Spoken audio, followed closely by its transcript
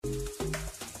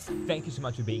thank you so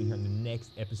much for being here on the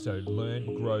next episode,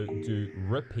 Learn, Grow, Do,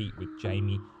 Repeat with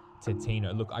Jamie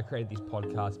Tatino. Look, I created this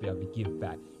podcast to be able to give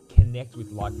back, connect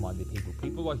with like-minded people,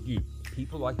 people like you,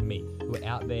 people like me, who are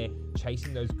out there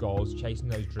chasing those goals, chasing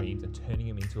those dreams, and turning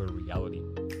them into a reality.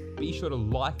 Be sure to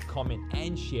like, comment,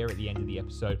 and share at the end of the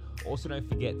episode. Also, don't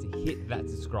forget to hit that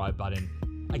subscribe button.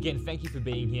 Again, thank you for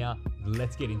being here.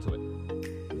 Let's get into it.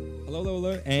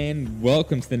 Hello, and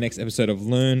welcome to the next episode of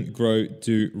Learn, Grow,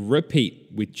 Do, Repeat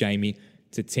with Jamie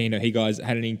Tatino. Hey guys, I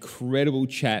had an incredible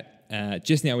chat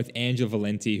just now with Angela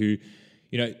Valenti, who,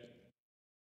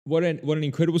 what an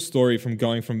incredible story from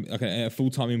going from like a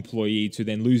full-time employee to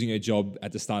then losing her job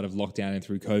at the start of lockdown and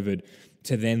through COVID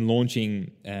to then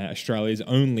launching Australia's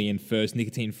only and first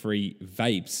nicotine-free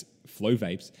vapes, Flow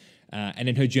Vapes, and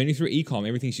then her journey through e-com,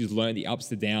 everything she's learned, the ups,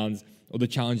 the downs, all the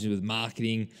challenges with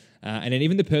marketing, and then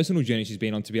even the personal journey she's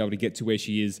been on to be able to get to where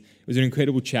she is. It was an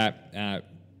incredible chat,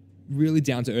 really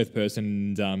down-to-earth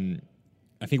person, and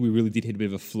I think we really did hit a bit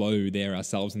of a flow there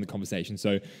ourselves in the conversation.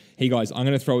 So, hey guys, I'm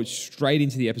going to throw it straight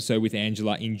into the episode with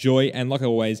Angela. Enjoy, and like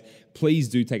always, please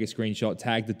do take a screenshot,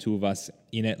 tag the two of us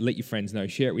in it, let your friends know,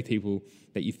 share it with people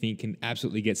that you think can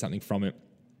absolutely get something from it.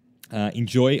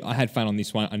 Enjoy. I had fun on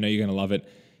this one. I know you're going to love it.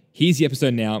 Here's the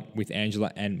episode now with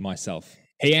Angela and myself.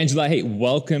 Hey, Angela. Hey,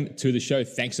 welcome to the show.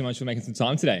 Thanks so much for making some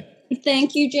time today.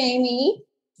 Thank you, Jamie.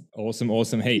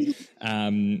 Awesome. Hey,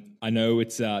 I know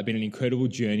it's been an incredible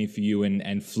journey for you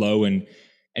and Flow and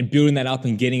building that up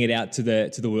and getting it out to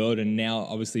the world, and now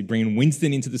obviously bringing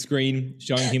Winston into the screen,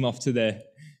 showing him off to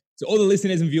all the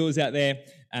listeners and viewers out there.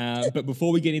 But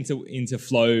before we get into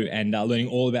Flow and learning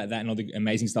all about that and all the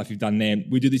amazing stuff you've done there,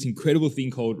 we do this incredible thing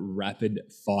called Rapid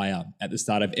Fire at the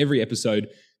start of every episode,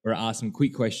 where I ask some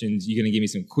quick questions. You're going to give me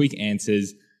some quick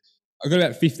answers. I've got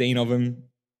about 15 of them.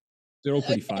 They're all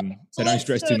pretty fun, so don't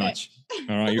stress too much.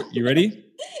 All right, you ready?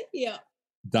 Yeah.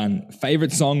 Done.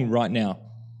 Favorite song right now?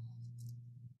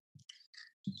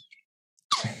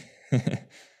 Give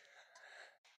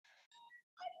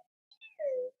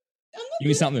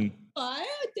me something. Fire?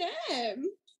 Damn.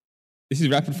 This is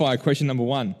rapid fire. Question number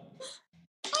 1.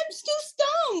 I'm still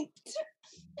stumped.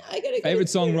 I gotta Favorite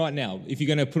song right now? If you're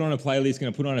going to put on a playlist,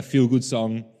 going to put on a feel-good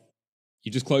song,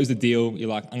 you just close the deal. You're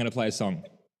like, I'm going to play a song.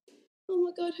 Oh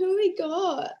my God, who have we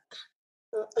got?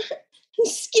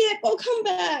 Skip, I'll come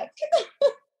back.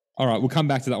 All right, we'll come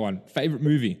back to that one. Favorite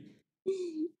movie?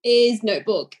 Is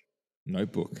Notebook.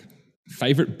 Notebook.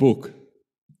 Favorite book?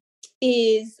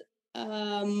 Is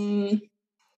it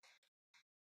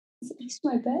Next to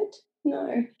My Bed?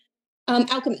 No.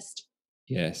 Alchemist.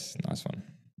 Yes, nice one.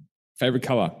 Favorite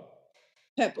color?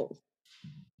 Purple.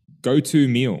 Go-to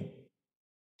meal?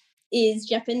 Is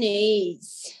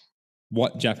Japanese.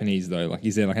 What Japanese though? Like,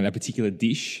 is there like a particular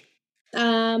dish?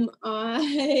 I'm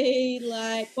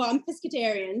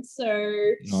pescatarian,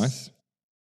 so Nice.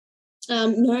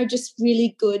 No, just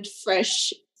really good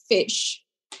fresh fish.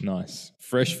 Nice.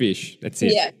 Fresh fish. That's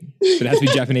it. Yeah. But it has to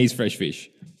be Japanese fresh fish.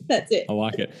 That's it. I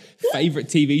like it. Favorite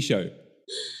TV show?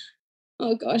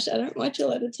 Oh gosh, I don't watch a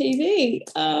lot of TV.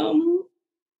 I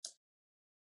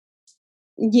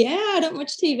don't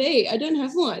watch TV. I don't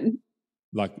have one.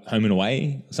 Like Home and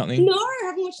Away or something? No, I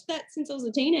haven't watched that since I was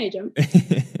a teenager.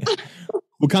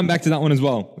 We'll come back to that one as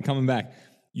well. We're coming back.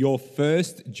 Your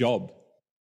first job?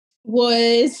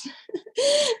 Was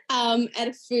at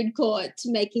a food court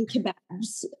making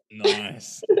kebabs.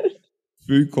 Nice.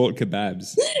 Food court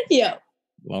kebabs. Yeah.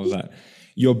 Love that.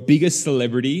 Your biggest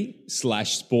celebrity /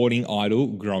 sporting idol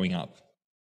growing up?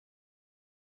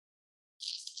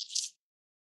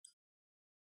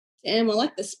 Damn, I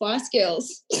like the Spice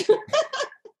Girls.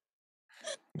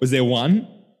 Was there one?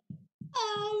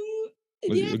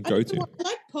 Was it Yeah, your go-to? I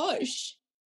like Posh.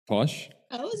 Posh?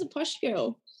 I was a Posh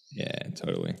girl. Yeah,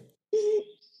 totally.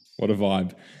 What a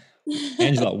vibe.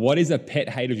 Angela, what is a pet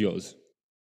hate of yours?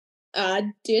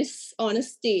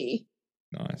 Dishonesty.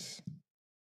 Nice.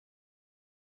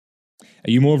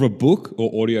 Are you more of a book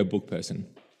or audio book person?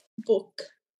 Book.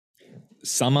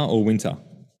 Summer or winter?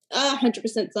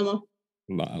 100% summer.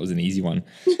 That was an easy one.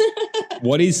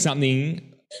 What is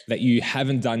something that you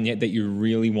haven't done yet that you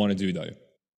really want to do though?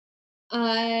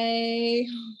 I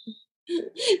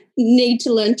need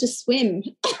to learn to swim.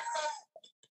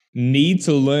 Need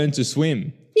to learn to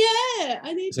swim? Yeah,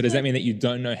 I need. So does that mean that you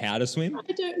don't know how to swim?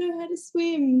 I don't know how to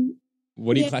swim.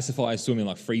 What do you classify as swimming?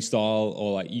 Like freestyle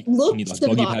or like you need like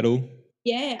Survival. doggy paddle?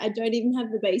 Yeah, I don't even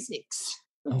have the basics.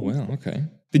 Oh wow, okay.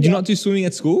 Did you not do swimming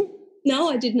at school? No,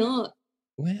 I did not.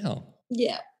 Wow.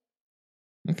 Yeah.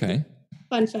 Okay.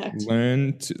 Fun fact.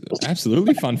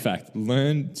 Absolutely fun fact.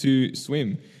 Learn to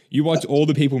swim. You watch all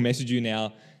the people message you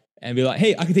now and be like,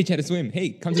 hey, I can teach you how to swim.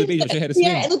 Hey, come to the beach, I'll show you how to swim.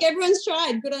 Yeah, look, everyone's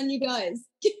tried. Good on you guys.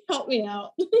 Help me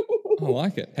out. I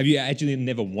like it. Have you actually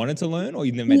never wanted to learn, or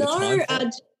you've never made the time for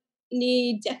it?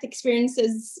 Near-death experience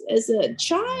as a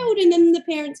child, and then the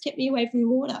parents kept me away from the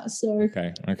water. So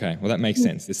Okay. Well, that makes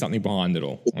sense. There's something behind it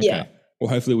all. Okay. Yeah. Well,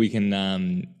 hopefully we can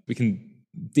demyth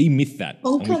that,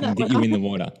 and we can get you in the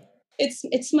water.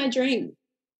 It's my dream.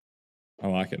 I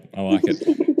like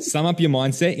it. Sum up your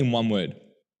mindset in one word.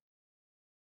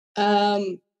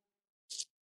 I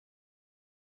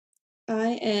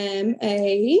am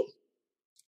a.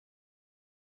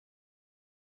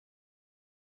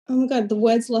 Oh my God, the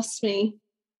words lost me.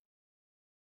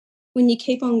 When you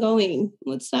keep on going,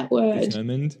 what's that word?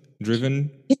 Determined, driven,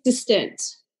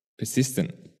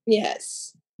 persistent.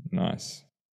 Yes. Nice.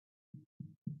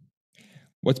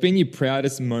 What's been your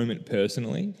proudest moment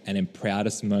personally and then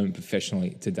proudest moment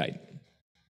professionally to date?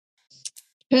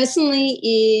 Personally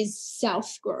is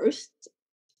self-growth.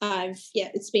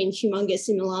 It's been humongous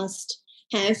in the last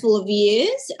handful of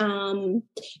years.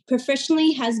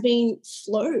 Professionally has been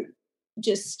flow.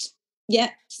 Just,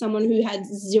 someone who had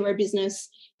zero business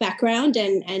background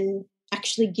and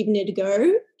actually given it a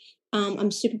go.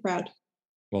 I'm super proud.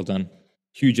 Well done.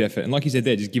 Huge effort. And like you said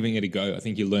there, just giving it a go. I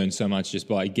think you learn so much just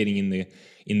by getting in the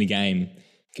game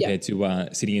compared to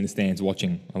sitting in the stands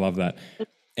watching. I love that.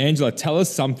 Angela, tell us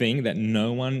something that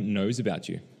no one knows about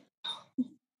you.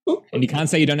 And you can't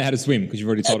say you don't know how to swim because you've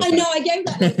already told us I know, I gave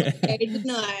that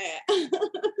one.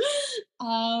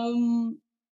 No.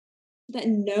 That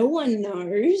no one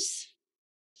knows.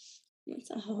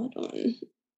 That's a hard one.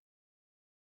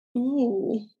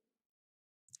 Oh.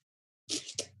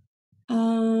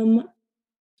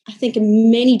 I think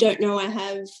many don't know I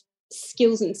have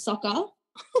skills in soccer.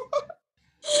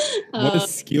 What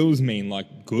does skills mean?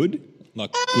 Like good?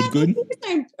 Like good?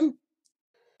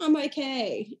 I'm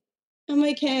okay. I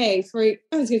was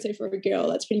going to say for a girl,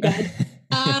 that's pretty bad.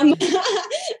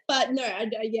 But no, I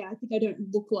think I don't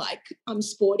look like I'm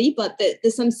sporty, but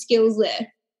there's some skills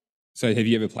there. So have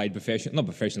you ever played professional? Not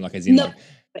professional, like as in the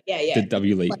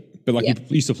W League, but you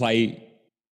used to play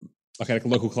like at a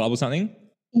local club or something?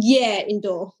 Yeah,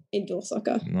 indoor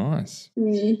soccer. Nice.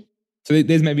 So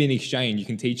there's maybe an exchange. You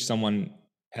can teach someone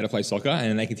how to play soccer and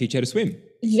then they can teach you how to swim.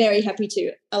 Very happy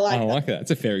to. I like that.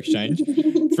 It's a fair exchange.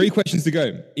 3 questions to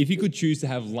go. If you could choose to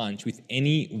have lunch with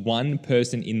any one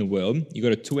person in the world, you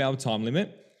got a 2-hour time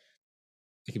limit.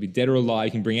 It could be dead or alive.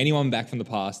 You can bring anyone back from the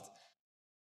past.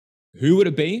 Who would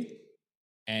it be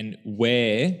and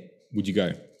where would you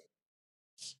go?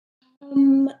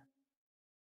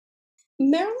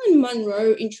 Marilyn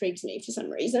Monroe intrigues me for some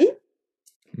reason.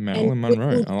 Marilyn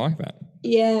Monroe. I like that.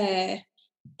 Yeah.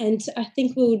 And I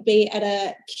think we would be at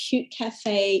a cute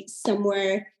cafe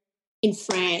somewhere in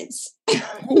France.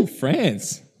 Oh,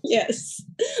 France. Yes.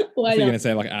 Why not? You're going to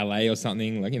say like LA or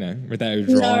something, like, Rodeo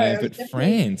Drive, but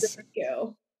France.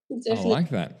 Girl. I like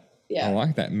that. Yeah. I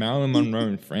like that. Marilyn Monroe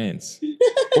in France.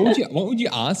 What would you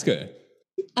ask her?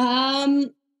 I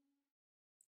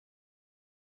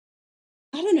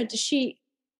don't know. Does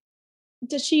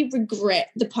she regret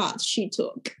the path she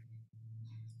took?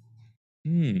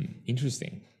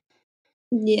 Interesting.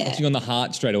 Yeah. Touching on the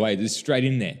heart straight away, just straight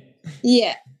in there.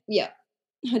 Yeah.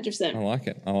 100%. I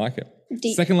like it.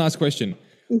 Deep. Second last question.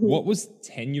 Mm-hmm. What was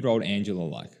 10-year-old Angela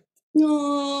like?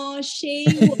 Oh, she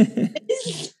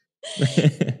was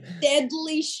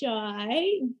deadly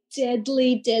shy.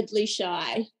 Deadly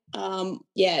shy.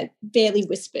 Barely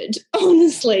whispered,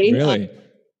 honestly. Really?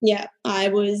 Yeah, I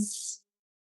was,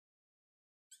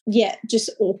 just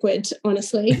awkward,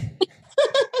 honestly.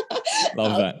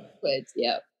 Love that. Awkward,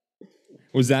 yeah.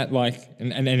 Was that like,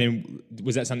 and then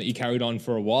was that something you carried on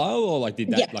for a while, or like did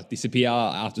that like disappear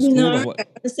after school? No, or what?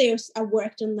 Honestly, I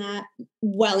worked on that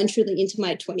well and truly into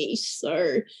my 20s.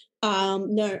 So,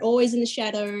 no, always in the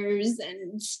shadows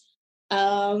and,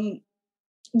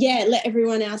 let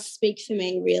everyone else speak for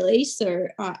me, really. So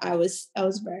I was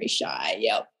very shy.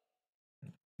 Yep.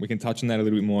 We can touch on that a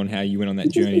little bit more on how you went on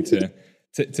that journey to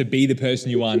be the person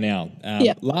you are now.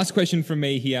 Last question from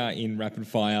me here in Rapid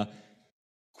Fire.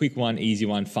 Quick one, easy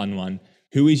one, fun one.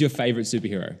 Who is your favorite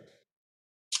superhero?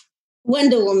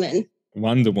 Wonder Woman.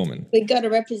 Wonder Woman. We got to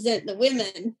represent the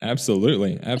women.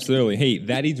 Absolutely. Hey,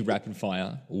 that is Rapid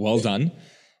Fire. Well done.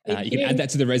 You can add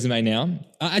that to the resume now.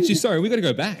 Actually, sorry, we got to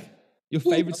go back. Your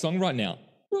favorite song right now.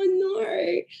 I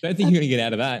know. Don't think you're going to get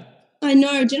out of that. I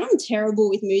know. Do you know I'm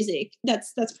terrible with music?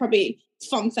 That's probably a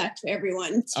fun fact for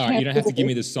everyone. All right, you don't have to give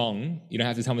me the song. You don't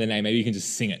have to tell me the name. Maybe you can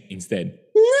just sing it instead.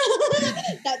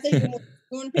 That's even more.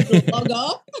 You want people to log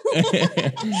off?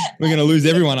 We're going to lose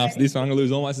everyone after this one. I'm going to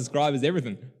lose all my subscribers,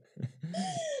 everything.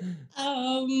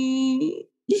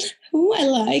 Who am I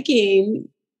liking?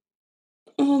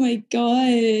 Oh my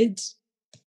God.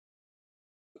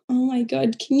 Oh my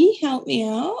God. Can you help me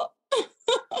out?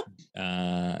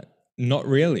 Not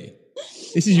really.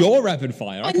 This is your rapid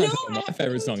fire. I can't know, tell what I my have to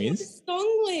favorite go song into is. my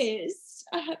song list.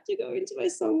 I have to go into my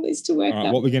song list to work All right,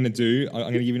 out. what we're going to do, I'm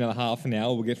going to give you another half an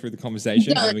hour. We'll get through the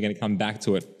conversation and then we're going to come back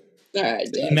to it. All right.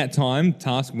 So in that time,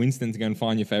 task Winston to go and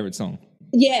find your favorite song.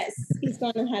 Yes, he's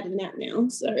gone and had a nap now.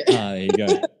 So There you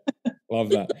go. Love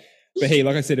that. But hey,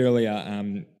 like I said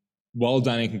earlier, well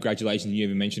done and congratulations. You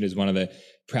even mentioned as one of the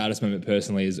proudest moment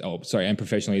personally and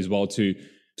professionally as well to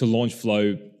launch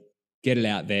Flow, get it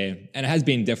out there. And it has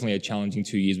been definitely a challenging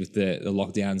 2 years with the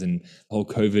lockdowns and the whole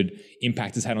COVID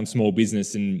impact it's had on small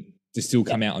business, and to still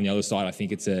come out on the other side, I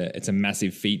think it's a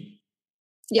massive feat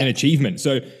and achievement.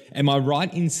 So am I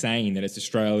right in saying that it's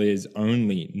Australia's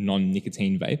only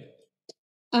non-nicotine vape?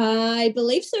 I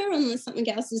believe so, unless something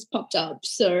else has popped up.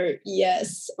 So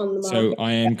yes, on the market. So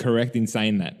I am correct in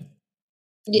saying that.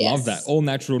 Yes. Love that. All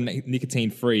natural,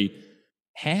 nicotine free.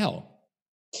 How?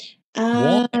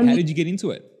 Why? How did you get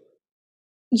into it?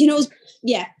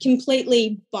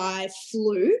 Completely by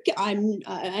fluke. I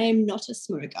am not a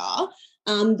smoker,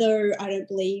 though I don't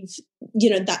believe,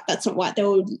 that's not why they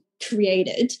were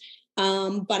created.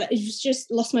 But it was just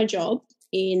lost my job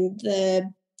in the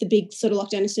big sort of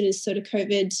lockdown as soon as sort of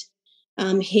COVID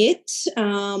hit.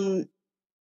 And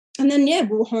then, we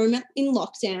were home in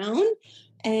lockdown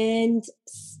and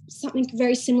something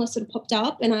very similar sort of popped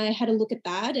up and I had a look at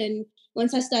that. And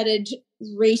once I started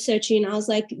researching, I was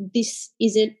like, this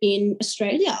isn't in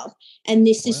Australia and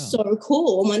this is so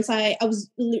cool. Once I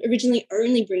was originally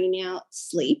only bringing out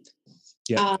sleep.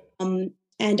 And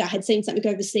I had seen something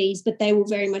overseas, but they were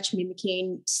very much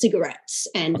mimicking cigarettes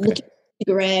and looking at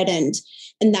cigarette and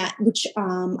that, which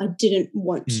I didn't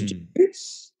want to do.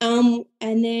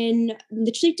 And then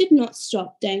literally did not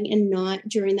stop day and night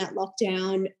during that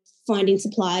lockdown, finding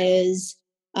suppliers,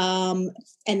 and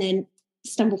then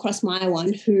stumbled across my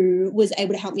one who was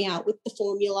able to help me out with the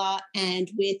formula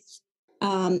and with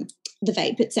the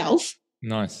vape itself.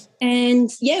 Nice.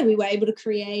 And we were able to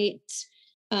create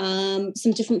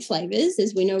some different flavors.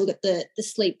 As we know, we've got the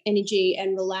sleep, energy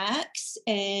and relax,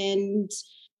 and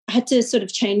I had to sort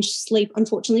of change sleep,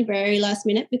 unfortunately, very last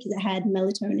minute because it had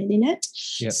melatonin in it.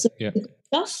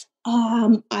 Stuff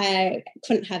I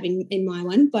couldn't have in my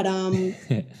one, but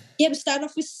we started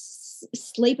off with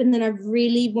sleep, and then I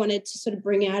really wanted to sort of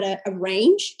bring out a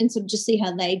range and sort of just see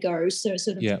how they go. So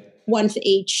sort of one for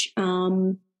each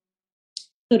sort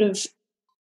of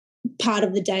part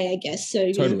of the day, I guess.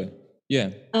 So totally. Yeah,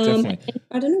 definitely.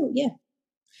 I don't know. Yeah.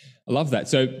 I love that.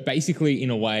 So basically, in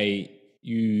a way,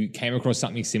 you came across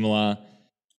something similar.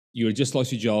 You had just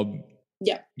lost your job.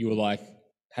 Yeah. You were like,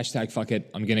 # fuck it.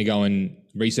 I'm going to go and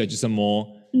research it some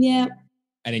more. Yeah.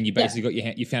 And then you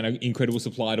basically you found an incredible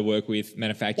supplier to work with,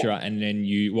 manufacturer, and then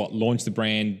you launched the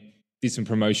brand, did some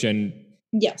promotion,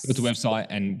 built the website,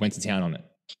 and went to town on it.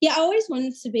 Yeah, I always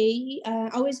wanted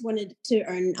to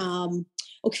own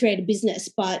or create a business,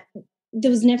 but there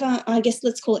was never, I guess,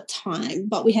 let's call it time.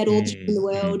 But we had all the time in the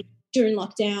world during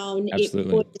lockdown.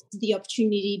 Absolutely. It was the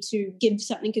opportunity to give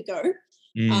something a go.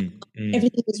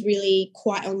 Everything was really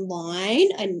quite online,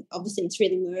 and obviously it's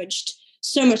really merged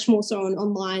so much more so on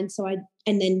online.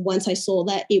 And then once I saw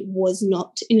that it was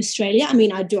not in Australia, I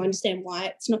mean, I do understand why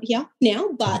it's not here now,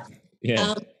 but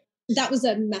that was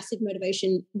a massive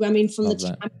motivation. I mean, from the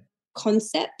time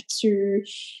concept to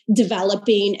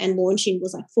developing and launching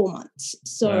was like 4 months.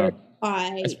 So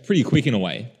it's pretty quick in a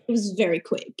way. It was very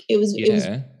quick. It was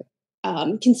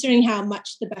considering how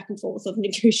much the back and forth of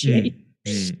negotiating.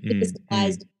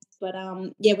 But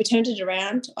we turned it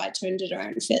around. I turned it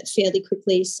around fairly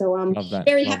quickly. So I'm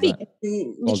very happy.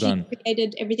 Well done.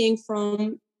 Created everything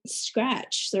from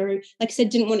scratch. So like I said,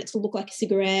 didn't want it to look like a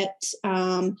cigarette.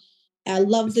 I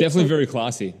love it's definitely very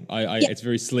classy. It's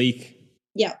very sleek.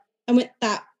 Yeah. I went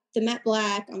the matte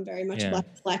black. I'm very much a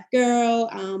black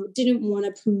girl. Didn't want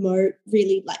to promote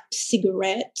really like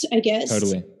cigarette, I guess.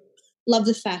 Totally. Love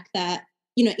the fact that,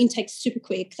 intake's super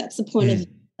quick. That's the point of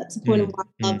why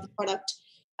I love the product.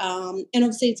 And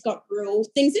obviously it's got real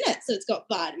things in it. So it's got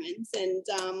vitamins and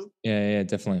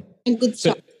definitely. And good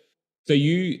stuff. So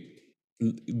you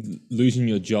losing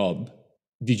your job,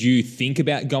 did you think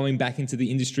about going back into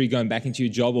the industry, going back into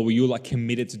your job, or were you like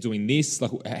committed to doing this?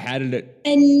 Like how did it?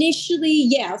 Initially,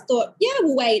 I thought,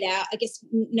 we'll wait out. I guess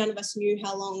none of us knew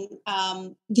how long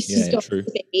this is going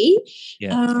to be.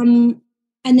 Yeah.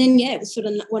 And then, it was sort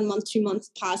of 1 month, 2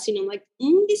 months passing. I'm like,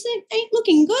 this ain't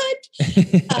looking good.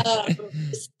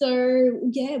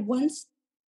 Once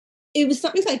it was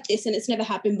something like this, and it's never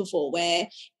happened before, where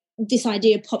this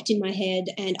idea popped in my head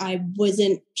and I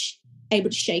wasn't able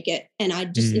to shake it. And I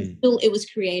just, until it was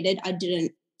created, I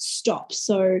didn't stop.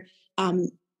 So,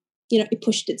 it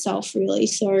pushed itself really.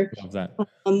 So, love that.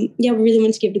 We really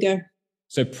wanted to give it a go.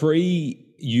 So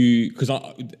because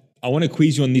I want to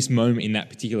quiz you on this moment in that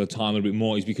particular time a little bit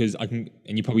more, is because and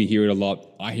you probably hear it a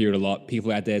lot. I hear it a lot.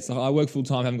 People out there, it's like, I work full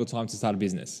time, haven't got time to start a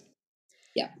business.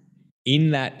 Yeah.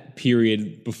 In that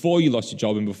period, before you lost your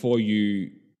job and before you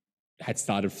had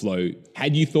started Flow,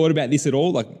 had you thought about this at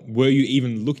all? Like, were you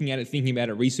even looking at it, thinking about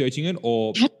it, researching it,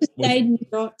 or? I have to say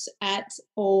not at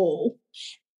all.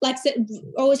 Like I said,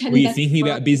 always had. Were you thinking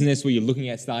about business? Were you looking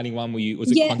at starting one?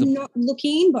 Not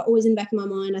looking, but always in the back of my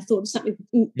mind. I thought of something.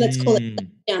 Let's call it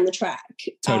down the track.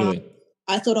 Totally.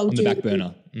 I thought I would do on the back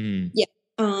burner. Yeah.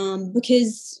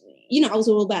 Because I was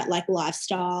all about like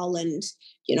lifestyle, and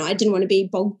I didn't want to be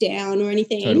bogged down or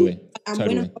anything. Totally.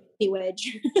 When I got the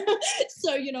wedge,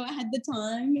 so I had the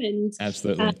time and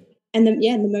absolutely. And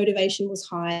the motivation was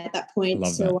high at that point. I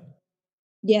love that.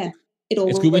 Yeah, it all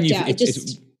it's good worked when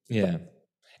out.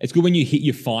 It's good when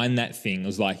you find that thing. It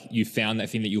was like you found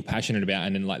that thing that you're passionate about,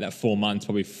 and then like that 4 months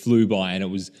probably flew by, and it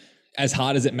was as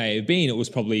hard as it may have been. It was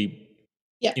probably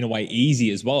in a way easy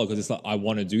as well, because it's like, I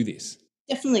want to do this.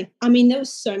 Definitely. I mean, there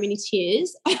was so many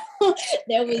tears.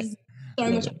 There was so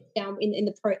much down in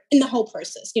the whole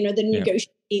process. The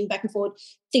negotiating back and forth,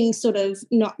 things sort of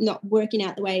not working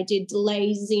out the way it did,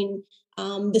 delays in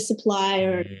the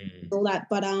supplier and all that.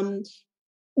 But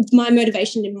my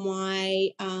motivation and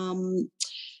my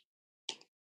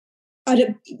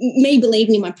me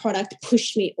believing in my product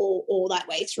pushed me all that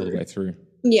way through. All the way through.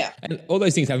 Yeah. And all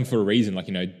those things happen for a reason, like,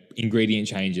 ingredient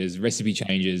changes, recipe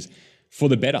changes for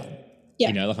the better.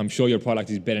 Yeah. Like, I'm sure your product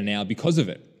is better now because of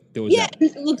it. There was that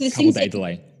couple-day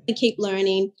delay. I keep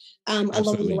learning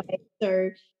along the way. So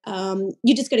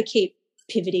you just got to keep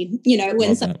pivoting,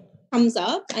 when something comes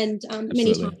up. And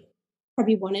many times I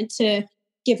probably wanted to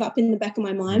give up in the back of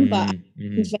my mind, but I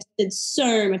invested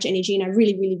so much energy, and I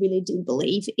really, really, really did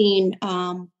believe in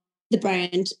the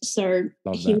brand. So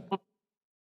love that.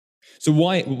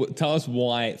 So tell us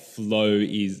why Flow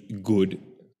is good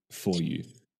for you.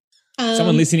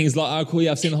 Someone listening is like, oh, cool,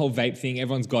 yeah, I've seen the whole vape thing.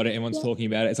 Everyone's got it. Everyone's talking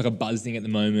about it. It's like a buzz thing at the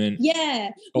moment. Yeah.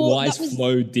 But why is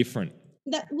Flow different?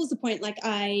 That was the point. Like,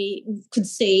 I could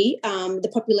see the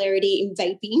popularity in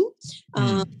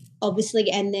vaping, obviously,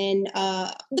 and then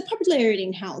the popularity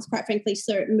in health, quite frankly.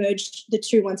 So it merged the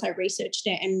two once I researched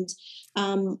it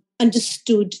and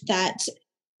understood that,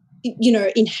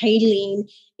 inhaling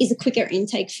is a quicker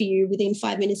intake for you. Within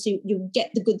 5 minutes, you'll get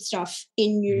the good stuff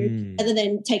in you, rather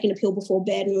than taking a pill before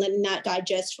bed and letting that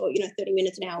digest for 30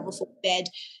 minutes, an hour before bed.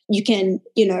 You can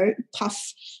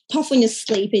puff when you're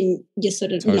sleeping. You're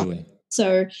sort of totally.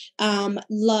 So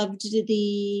loved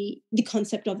the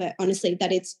concept of it, honestly,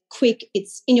 that it's quick,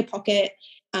 it's in your pocket,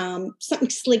 something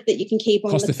slick that you can keep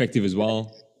on. Cost effective as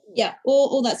well. Yeah,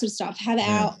 all that sort of stuff. Have it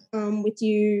out with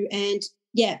you, and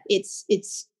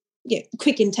it's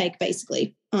quick intake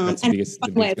basically. That's the biggest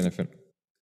benefit.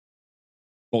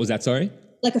 What was that, sorry?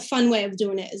 Like a fun way of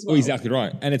doing it as well. Oh, exactly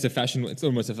right. And it's it's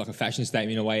almost like a fashion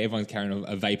statement in a way. Everyone's carrying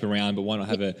a vape around, but why not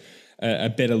have a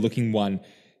better looking one?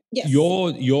 Yes.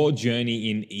 Your journey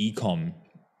in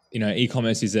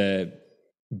e-commerce is a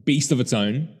beast of its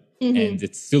own, and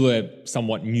it's still a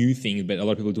somewhat new thing, but a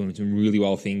lot of people are doing some really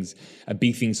well things,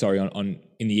 big things, on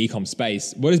in the e-com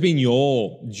space. What has been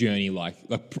your journey like?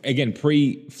 Like, again,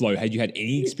 pre-Flow, had you had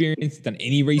any experience, done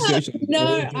any research?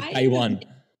 No, I'm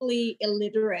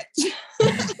illiterate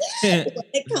when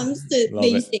it comes to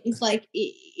these things. Like,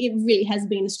 it really has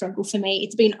been a struggle for me.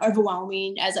 It's been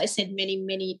overwhelming. As I said,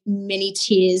 many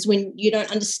tears. When you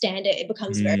don't understand it, it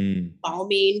becomes very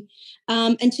overwhelming.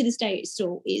 And to this day, it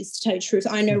still is, to tell you the truth.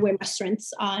 I know where my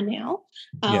strengths are now.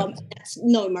 That's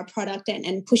knowing my product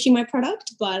and pushing my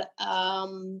product. But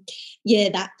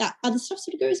that other stuff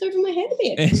sort of goes over my head a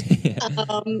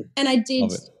bit. And I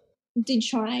did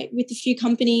try with a few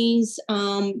companies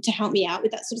to help me out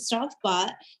with that sort of stuff,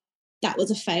 but that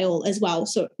was a fail as well.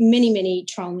 So many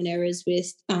trial and errors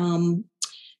with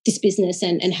this business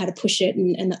and how to push it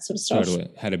and that sort of stuff. Totally.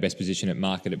 How to best position it,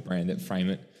 market it, brand it, frame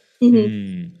it.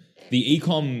 The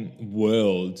e-com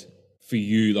world for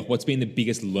you, like, what's been the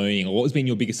biggest learning, or what has been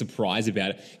your biggest surprise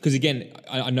about it? Because again,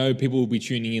 I know people will be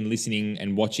tuning in, listening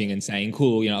and watching and saying,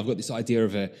 cool, I've got this idea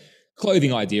of a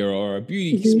clothing idea or a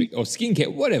beauty or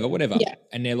skincare, whatever. Yeah.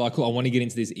 And they're like, cool, I want to get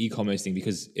into this e-commerce thing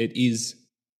because it is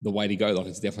the way to go. Like,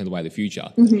 it's definitely the way of the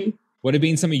future. What have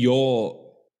been some of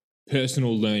your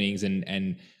personal learnings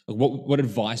and what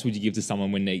advice would you give to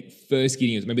someone when they first get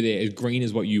in? Maybe they're as green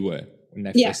as what you were when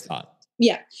they first start.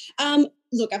 Yeah.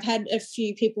 look, I've had a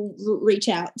few people reach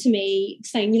out to me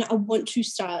saying, I want to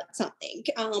start something,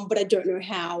 but I don't know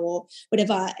how or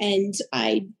whatever. And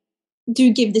I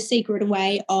do give the secret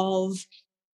away of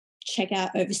check out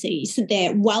overseas.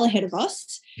 They're well ahead of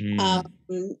us.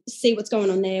 See what's going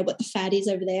on there, what the fad is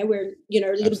over there. We're,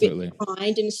 a little bit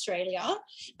behind in Australia.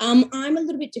 I'm a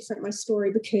little bit different in my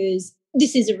story because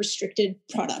this is a restricted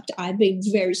product. I've been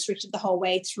very restricted the whole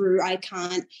way through. I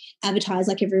can't advertise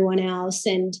like everyone else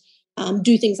and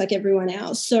do things like everyone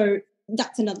else. So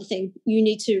that's another thing. You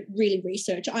need to really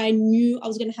research. I knew I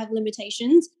was going to have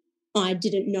limitations. I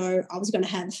didn't know I was going to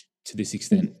have to this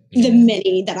extent the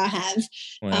many that I have.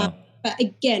 Wow. But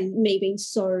again, me being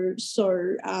so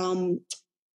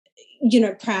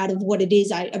proud of what it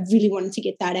is, I really wanted to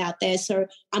get that out there. So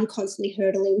I'm constantly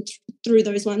hurdling through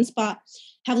those ones, but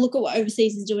have a look at what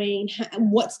overseas is doing,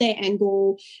 what's their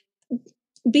angle,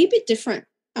 be a bit different.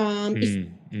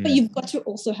 But you've got to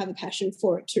also have a passion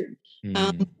for it too.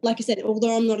 Like I said,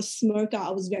 although I'm not a smoker, I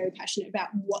was very passionate about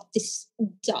what this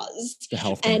does, the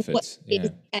health benefits,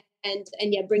 and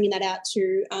bringing that out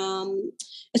to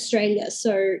Australia.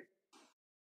 So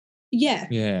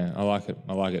yeah, I like it.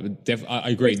 I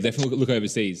agree. Definitely look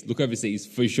overseas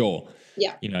for sure.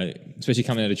 Yeah, especially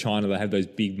coming out of China, they have those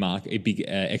big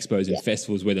expos and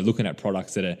festivals where they're looking at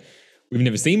products that we've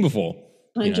never seen before.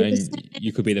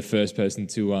 You could be the first person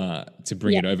to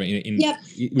bring it over which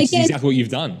is exactly what you've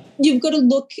done. You've got to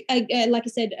look, like I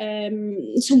said,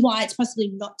 to why it's possibly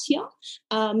not here.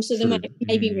 So there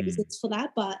may be reasons for that,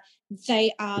 but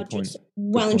they are just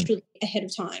well and truly ahead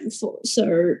of time. It's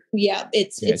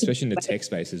especially in the tech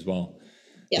space as well.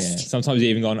 Yes. Yeah. Sometimes you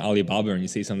even go on Alibaba and you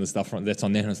see some of the stuff that's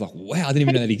on there, and it's like, wow, I didn't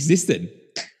even know that existed.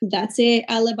 That's it,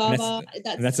 Alibaba.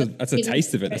 That's a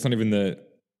taste of it. That's not even the.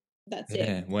 That's it.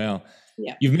 Yeah. Wow.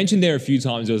 Yeah. You've mentioned there a few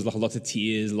times there was like lots of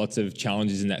tears, lots of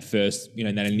challenges in that first,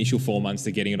 in that initial 4 months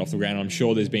to getting it off the ground. I'm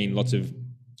sure there's been lots of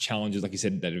challenges, like you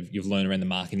said, that you've learned around the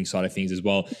marketing side of things as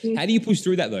well. Mm-hmm. How do you push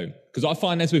through that though? Because I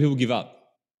find that's where people give up.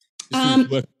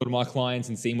 Just working with my clients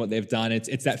and seeing what they've done.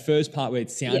 It's that first part where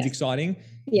it sounds exciting.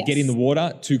 Yes. Get in the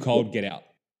water, too cold, get out.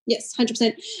 Yes,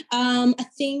 100%. I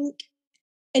think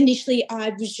initially I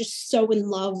was just so in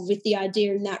love with the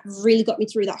idea, and that really got me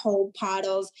through that whole part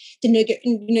of the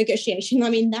negotiation. I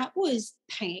mean, that was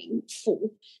painful.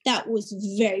 That was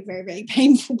very, very, very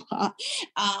painful part.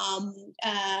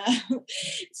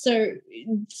 So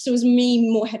it was me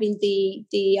more having the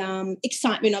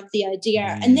excitement of the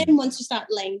idea. And then once you start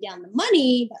laying down the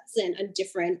money, that's then a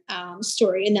different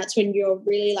story. And that's when you're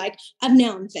really like, I've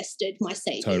now invested my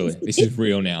savings. Totally. This is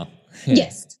real now.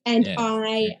 Yes. And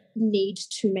I need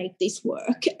to make this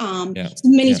work. So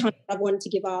many times I've wanted to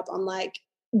give up. I'm like,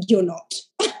 you're not.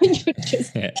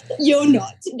 You're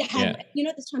not.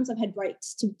 There's times I've had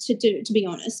breaks to be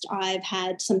honest. I've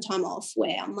had some time off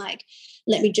where I'm like,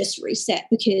 let me just reset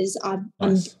because I'm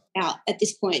out at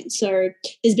this point. So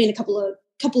there's been a couple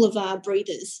of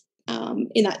breathers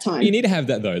in that time. You need to have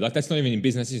that though. Like that's not even in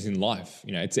business, it's in life.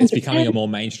 It's becoming a more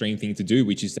mainstream thing to do,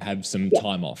 which is to have some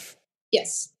time off.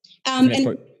 Yes. And it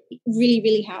really,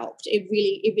 really helped. It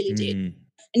really did.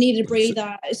 I needed a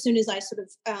breather as soon as I sort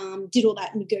of did all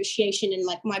that negotiation, and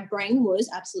like my brain was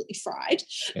absolutely fried.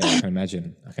 Yeah, I can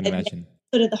imagine.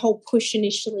 Sort of the whole push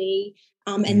initially,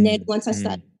 and then once I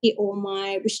started to hit all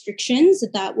my restrictions,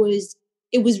 it was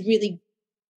really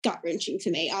gut wrenching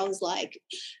for me. I was like,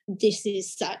 this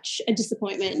is such a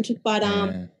disappointment. But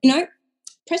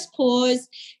press pause,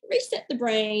 reset the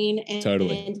brain,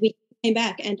 and we came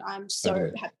back, and I'm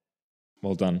so happy.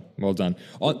 Well done.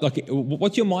 Like,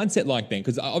 what's your mindset like then?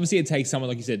 Because obviously it takes someone,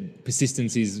 like you said,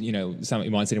 persistence is, some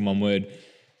mindset in one word.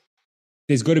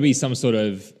 There's got to be some sort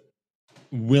of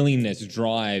willingness,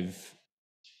 drive,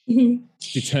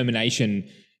 determination.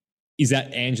 Is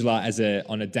that Angela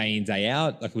on a day in, day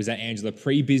out? Like, was that Angela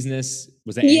pre-business?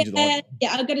 Was that Angela?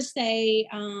 Yeah, I've got to say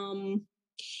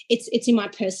it's in my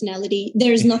personality.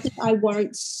 There is nothing I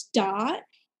won't start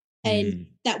and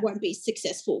that won't be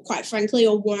successful, quite frankly,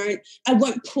 or I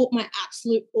won't put my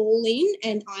absolute all in,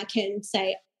 and I can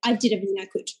say I did everything I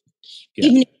could.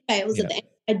 Even if it fails at the end,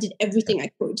 I did everything I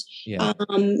could.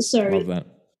 So love that.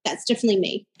 That's definitely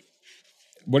me.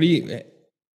 Where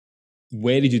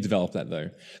did you develop that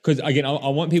though? Because again, I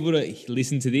want people to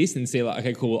listen to this and say like,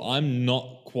 okay, cool, I'm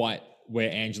not quite where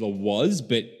Angela was,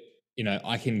 but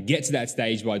I can get to that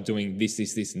stage by doing this,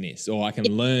 and this, or I can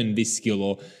learn this skill,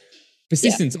 or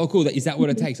persistence. Oh, cool. Is that what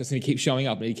it takes? I just need to keep showing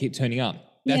up and you keep turning up.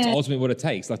 That's ultimately what it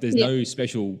takes. Like there's no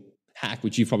special hack,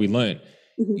 which you've probably learned.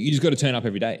 You just got to turn up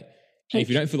every day. And if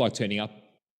you don't feel like turning up,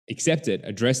 accept it,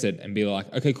 address it, and be like,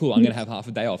 okay, cool. I'm going to have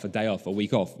a day off, a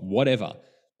week off, whatever.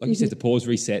 Like you said, to pause,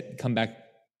 reset, come back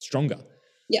stronger.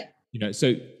 Yeah.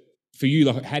 So for you,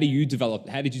 like, how did you develop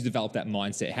that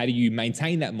mindset? How do you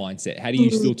maintain that mindset? How do you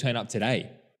still turn up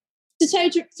today? To tell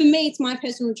you, for me, it's my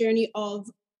personal journey of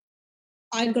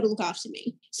I've got to look after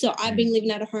me. So I've been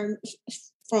living out of home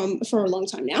for a long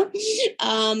time now.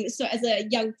 So as a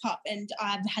young pup, and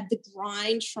I've had the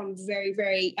grind from very,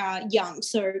 very young.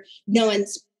 So no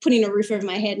one's putting a roof over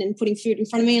my head and putting food in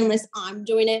front of me unless I'm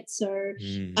doing it. So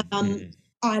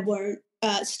I won't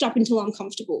stop until I'm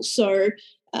comfortable. So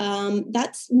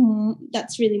that's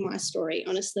really my story,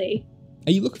 honestly.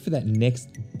 Are you looking for that next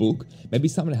book? Maybe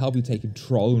something to help you take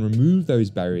control and remove those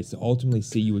barriers to ultimately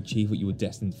see you achieve what you were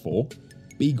destined for?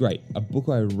 Be Great, a book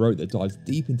I wrote that dives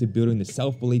deep into building the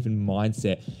self-belief and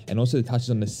mindset, and also touches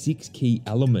on the 6 key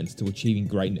elements to achieving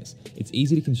greatness. It's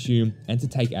easy to consume and to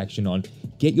take action on.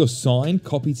 Get your signed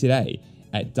copy today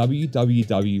at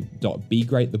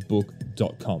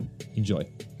www.begreatthebook.com. Enjoy.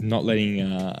 Not letting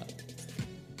it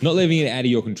out of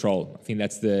your control. I think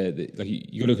that's like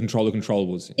you got to control the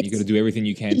controllables. You got to do everything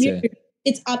you can to.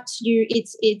 It's up to you.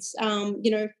 It's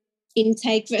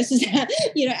intake versus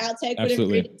outtake.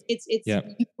 Absolutely. Whatever it's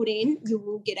you put in, you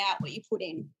will get out what you put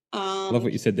in. I love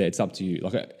what you said there. It's up to you.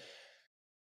 Like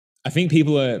I think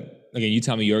people are, again, you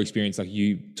tell me your experience, like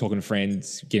you talking to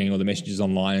friends, getting all the messages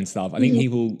online and stuff. I think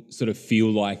people sort of feel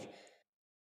like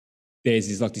there's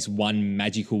this one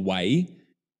magical way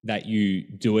that you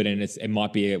do it, and it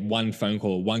might be one phone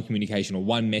call or one communication or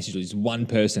one message or just one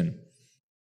person.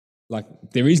 Like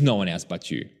there is no one else but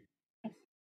you.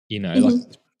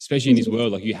 Like especially in this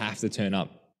world, like you have to turn up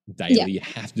daily. Yeah. You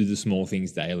have to do the small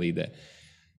things daily.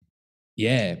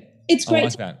 It's great. I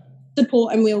like that.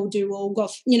 Support, and we'll go,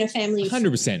 family.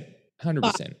 100%.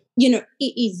 It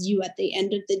is you at the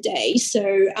end of the day. So,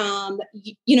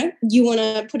 you want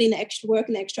to put in the extra work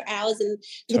and the extra hours and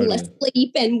a little less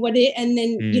sleep and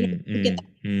then, you get that.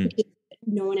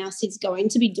 No one else is going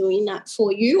to be doing that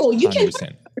for you, or you 100%.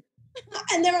 Can.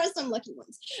 And there are some lucky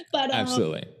ones, but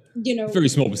absolutely. Very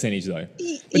small percentage though.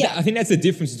 But I think that's the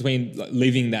difference between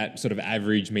living that sort of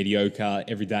average, mediocre,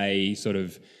 everyday sort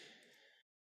of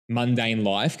mundane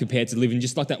life compared to living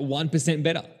just like that 1%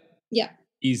 better. Yeah.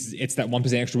 It's that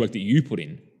 1% extra work that you put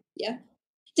in. Yeah.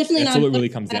 Definitely. That's all it really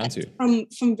comes down to.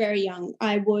 From very young,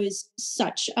 I was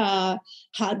such a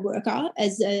hard worker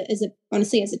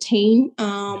honestly as a teen.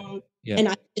 And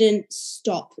I didn't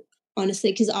stop,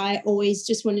 honestly, because I always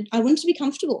just wanted to be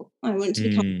comfortable. I wanted to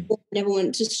be comfortable. I never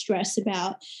wanted to stress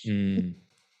about these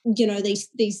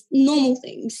normal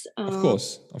things. Of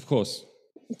course.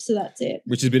 So that's it.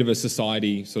 Which is a bit of a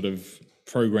society sort of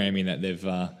programming that they've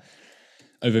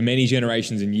over many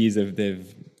generations and years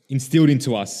they've instilled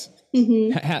into us.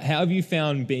 Mm-hmm. How have you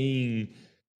found being?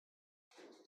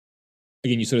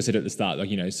 Again, you sort of said at the start, like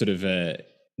sort of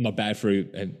not bad for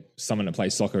someone that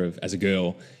plays soccer as a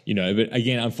girl, But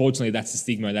again, unfortunately, that's the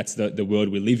stigma. That's the world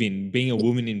we live in. Being a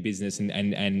woman in business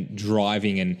and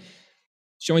driving and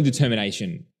showing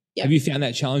determination. Yeah. Have you found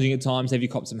that challenging at times? Have you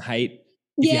copped some hate?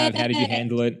 If you have, how did you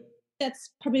handle it?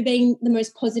 That's probably been the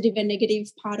most positive and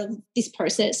negative part of this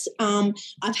process.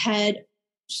 I've had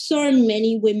so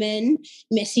many women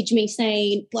message me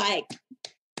saying, like,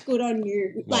 good on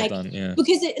you. Well done, yeah.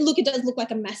 Because it does look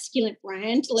like a masculine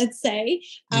brand, let's say.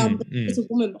 But there's a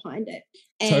woman behind it.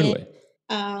 And, totally.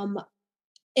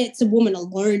 It's a woman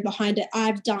alone behind it.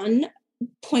 I've done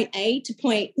point A to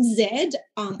point Z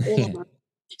all alone.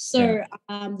 So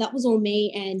that was all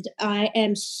me, and I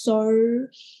am so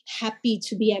happy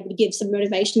to be able to give some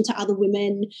motivation to other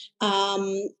women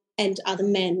and other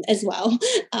men as well.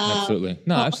 Absolutely.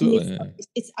 No, absolutely.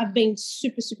 I've been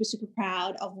super, super, super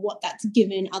proud of what that's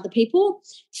given other people.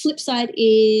 Flip side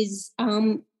is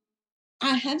I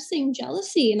have seen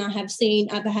jealousy, and I've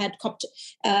had copped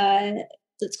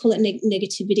let's call it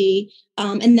negativity,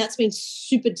 and that's been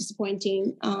super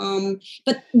disappointing.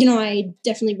 But I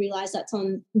definitely realize that's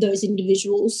on those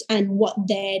individuals and what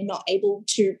they're not able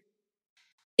to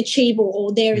achieve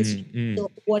or their or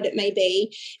what it may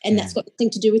be, and that's got nothing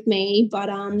to do with me. But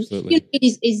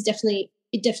it is definitely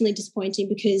disappointing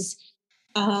because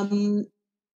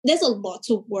there's a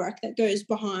lot of work that goes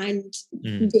behind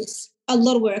this. A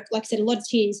lot of work, like I said, a lot of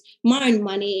tears, my own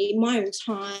money, my own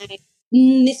time.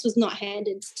 This was not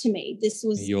handed to me. This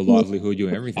was your livelihood,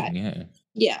 your everything.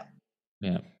 Yeah.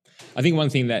 I think one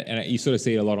thing that, and you sort of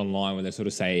see it a lot online where they sort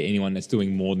of say anyone that's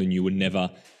doing more than you would never,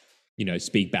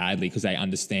 speak badly because they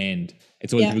understand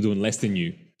it's always people doing less than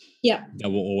you. Yeah. That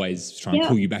will always try and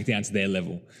pull you back down to their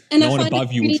level. And no one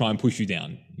above you will try and push you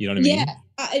down. You know what I mean? Yeah.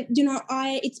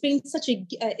 It's been such a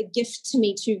gift to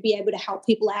me to be able to help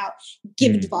people out,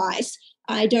 give advice.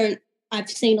 I don't I've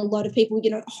seen a lot of people,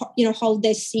 hold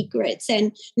their secrets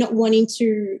and not wanting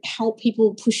to help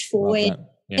people push forward.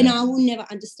 Yeah. And I will never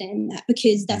understand that,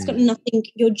 because that's got nothing.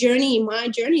 Your journey, my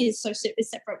journey is so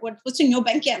separate. What's in your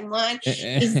bank account, mine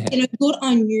is good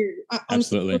on you.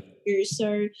 Absolutely. Good on you.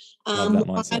 So I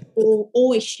mindset. will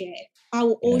always share. I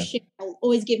will always share. I will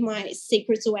always give my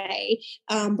secrets away,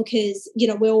 because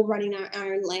we're all running our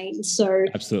own lane. So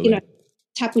absolutely,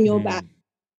 tap on your back.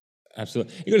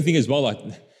 Absolutely. You got to think as well, like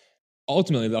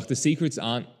ultimately, like the secrets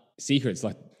aren't secrets.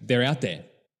 Like they're out there.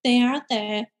 They are out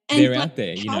there. And they're out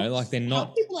there, like they're not.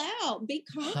 Help people out. Be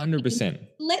kind. 100%.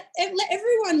 Let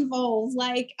everyone involve.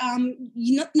 Like,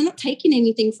 they're not taking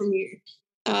anything from you.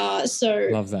 So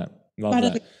love that.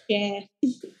 Yeah.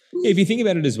 If you think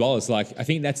about it as well, it's like, I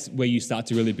think that's where you start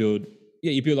to really build.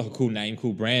 Yeah, you build like a cool name,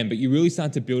 cool brand, but you really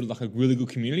start to build like a really good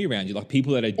community around you, like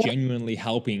people that are genuinely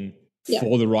helping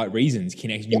for the right reasons,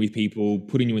 connecting you with people,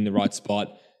 putting you in the right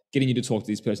spot, getting you to talk to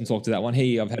this person, talk to that one.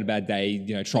 Hey, I've had a bad day.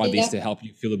 Try this to help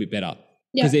you feel a bit better.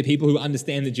 Because they're people who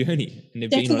understand the journey and they've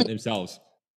been on it themselves.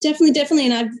 Definitely.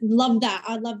 And I've loved that.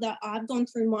 I've gone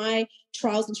through my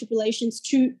trials and tribulations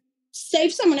to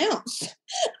save someone else.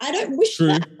 I don't wish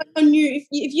that on you.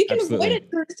 If you can avoid it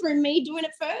through me doing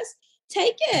it first,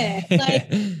 take it.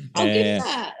 Like, I'll give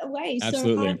that away.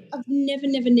 Absolutely. So I've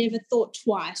never thought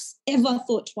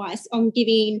twice on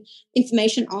giving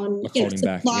information on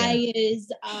suppliers,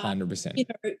 100%.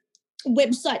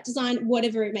 Website design,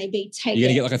 whatever it may be. You're going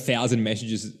to get like 1,000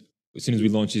 messages as soon as we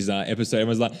launch this episode.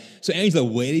 Everyone's like, so Angela,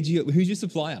 who's your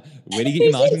supplier? Where do you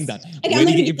get your marketing done? Okay, where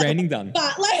do you get your branding done?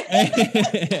 But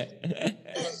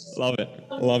Love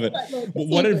it.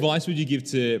 What advice would you give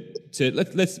to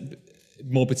let's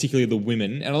more particularly the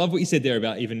women? And I love what you said there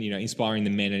about even, inspiring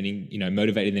the men and,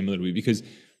 motivating them a little bit, because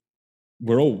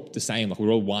we're all the same. Like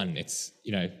we're all one. It's,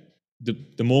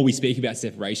 the more we speak about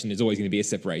separation, there's always going to be a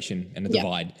separation and a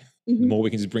divide. The more we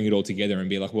can just bring it all together and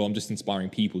be like, well, I'm just inspiring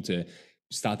people to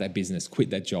start that business, quit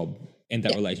that job, end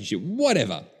that relationship,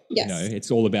 whatever. Yes. It's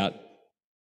all about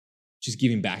just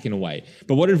giving back in a way.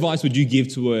 But what advice would you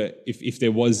give to if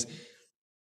there was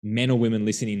men or women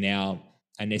listening now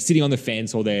and they're sitting on the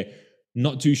fence or they're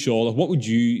not too sure, like what would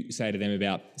you say to them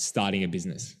about starting a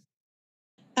business?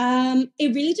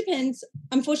 It really depends.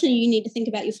 Unfortunately, you need to think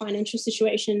about your financial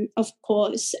situation, of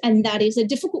course, and that is a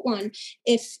difficult one.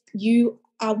 If you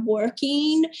are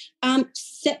working,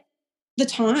 set the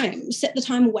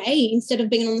time away instead of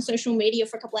being on social media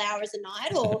for a couple of hours a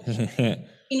night or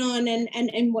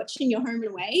and watching your home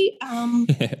and away.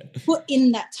 Put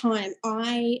in that time.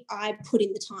 I put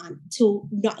in the time till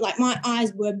not, like my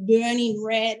eyes were burning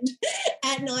red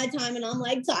at night time, and I'm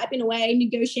like typing away,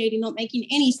 negotiating, not making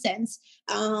any sense.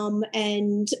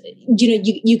 And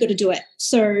you got to do it.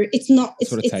 So it's not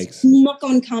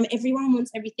going to come. Everyone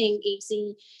wants everything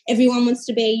easy. Everyone wants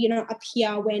to be up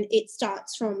here when it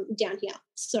starts from down here.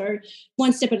 So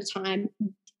one step at a time.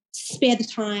 Spare the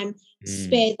time,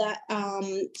 spare that,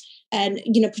 and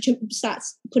start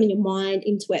putting your mind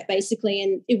into it basically,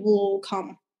 and it will all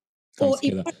come.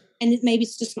 And maybe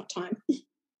it's just not time.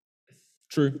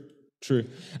 True.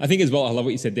 I think as well, I love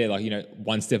what you said there. Like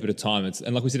one step at a time.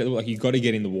 And like we said, like you got to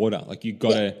get in the water. Like you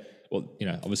got to. Well,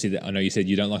 obviously, I know you said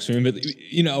you don't like swimming, but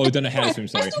I don't know how to swim.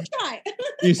 Sorry, I still try.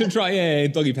 You still try, yeah,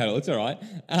 doggy paddle. It's all right.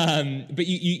 But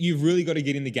you've really got to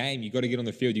get in the game. You've got to get on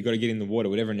the field. You've got to get in the water,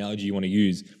 whatever analogy you want to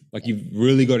use. Like you've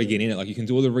really got to get in it. Like you can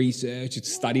do all the research,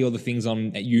 study all the things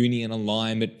at uni and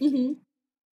online, but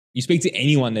you speak to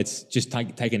anyone that's just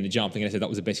taken the jump, they're going to say that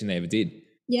was the best thing they ever did.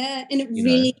 Yeah, and it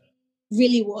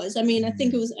really was. I mean, I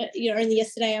think it was, only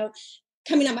yesterday I was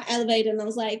coming up my elevator and I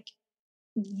was like,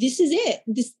 this is it.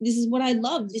 This is what I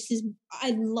love.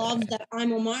 I love that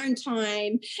I'm on my own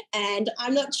time and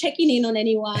I'm not checking in on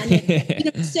anyone.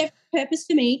 It's a purpose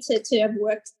for me to have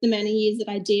worked the amount of years that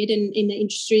I did in the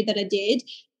industry that I did,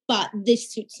 but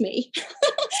this suits me.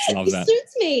 Love that. It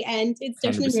suits me, and it's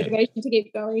definitely 100%. Motivation to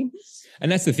keep going. And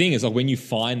that's the thing, is like when you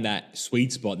find that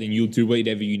sweet spot, then you'll do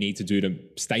whatever you need to do to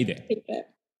stay there.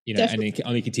 Definitely. And then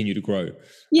only continue to grow.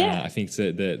 Yeah. I think it's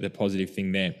the positive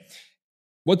thing there.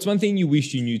 What's one thing you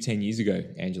wish you knew 10 years ago,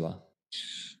 Angela?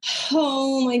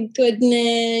 Oh my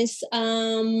goodness.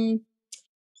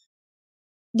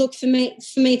 Look, for me,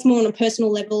 it's more on a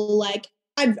personal level. Like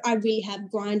I really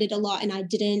have grinded a lot, and I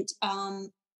didn't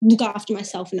look after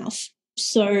myself enough.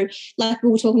 So, like we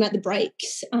were talking about the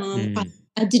breaks,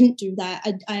 I didn't do that.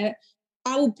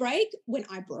 I will break when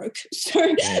I broke. So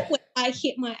when I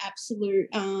hit my absolute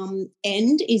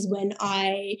end is when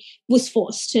I was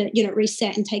forced to,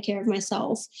 reset and take care of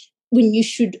myself. When you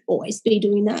should always be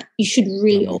doing that. You should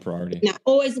really priority.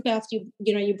 Always look after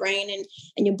your brain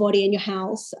and your body and your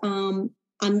health.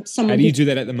 I'm How someone do you who do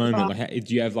that at the moment? Like,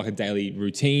 do you have like a daily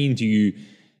routine?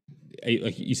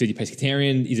 Like you said, you're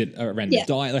pescatarian. Is it around the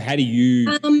diet? Like, how do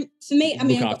you for me, I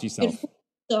mean, look I've after got a yourself? beautiful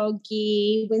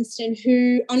doggy, Winston,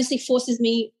 who honestly forces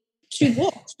me to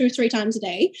walk 2 or 3 times a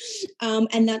day.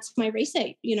 And that's my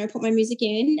reset, put my music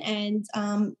in and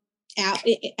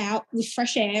out with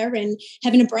fresh air and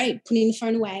having a break, putting the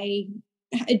phone away,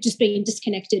 just being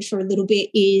disconnected for a little bit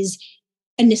is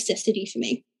a necessity for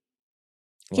me.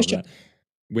 Love that.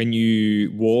 When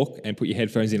you walk and put your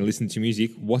headphones in and listen to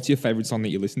music, what's your favorite song that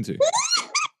you listen to?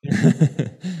 I have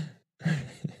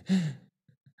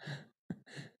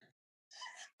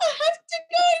to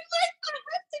go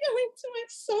into my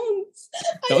songs.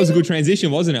 That was a good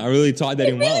transition, wasn't it? I really tied that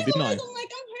in well, really didn't I? I'm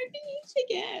like, I'm hoping you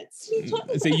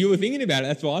forget. So you were thinking about it.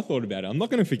 That's why I thought about it. I'm not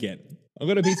going to forget. I've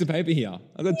got a piece of paper here.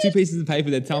 I've got 2 pieces of paper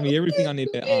that tell me everything I need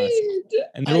to ask.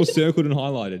 And they're all circled and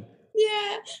highlighted.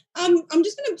 Yeah. I'm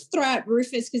just going to throw out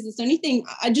Rufus because it's the only thing.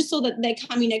 I just saw that they're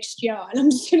coming next year and I'm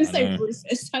just going to say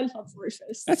Rufus. I love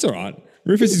Rufus. That's all right.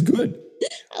 Rufus is good.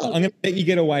 I'm going to let you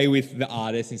get away with the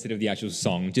artist instead of the actual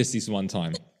song just this one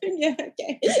time. Yeah,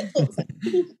 okay.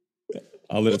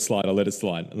 I'll let it slide.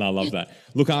 And I love that.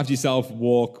 Look after yourself,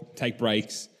 walk, take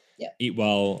breaks, eat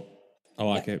well. I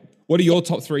like it. What are your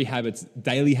top 3 habits,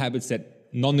 daily habits that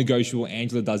non-negotiable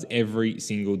Angela does every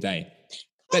single day?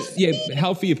 That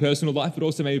help for your personal life, but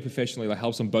also maybe professionally, like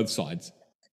helps on both sides.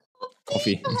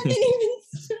 Coffee. I haven't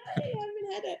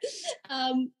had it.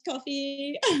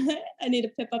 Coffee. I need to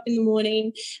pep up in the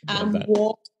morning.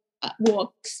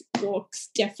 Walks,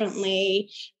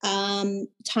 definitely.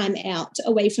 Time out,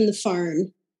 away from the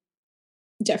phone,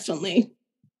 definitely.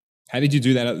 How did you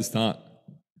do that at the start?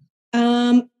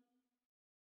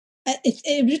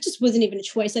 It just wasn't even a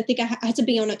choice. I think I had to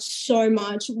be on it so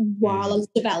much while I was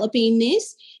developing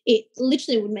this. It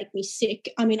literally would make me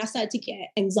sick. I mean, I started to get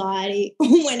anxiety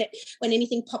when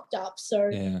anything popped up.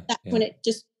 So that's when it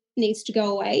just needs to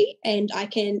go away, and I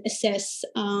can assess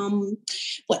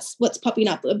what's popping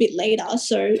up a bit later.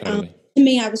 So to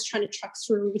me, I was trying to track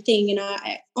through everything, and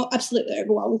I absolutely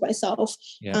overwhelmed myself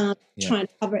trying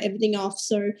to cover everything off.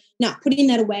 So now putting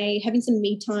that away, having some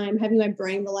me time, having my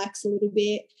brain relax a little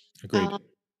bit.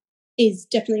 Is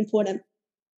definitely important.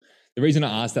 The reason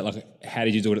I asked that, like, how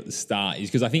did you do it at the start,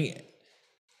 is because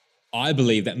I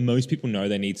believe that most people know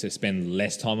they need to spend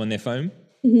less time on their phone,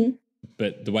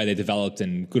 but the way they're developed,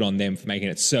 and good on them for making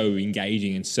it so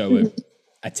engaging and so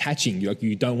attaching, like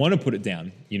you don't want to put it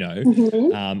down,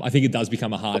 I think it does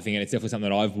become a hard thing, and it's definitely something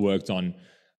that I've worked on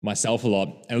myself a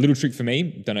lot. And a little trick for me,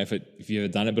 don't know if you've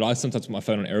ever done it, but I sometimes put my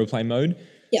phone on airplane mode.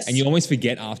 Yes. And you almost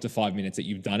forget after 5 minutes that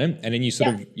you've done it, and then you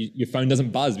sort of your phone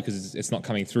doesn't buzz because it's not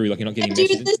coming through. Like you're not getting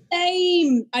messages. I do the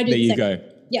same. There you go.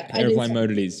 Yeah, airplane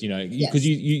mode it is. Because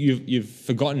you've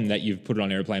forgotten that you've put it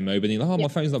on airplane mode, but then you're like, my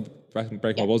phone's not breaking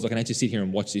my balls. I can actually sit here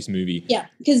and watch this movie. Yeah,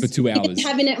 because for 2 hours.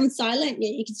 Having it on silent,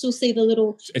 you can still see the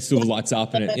little. It still lights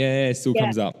up and it still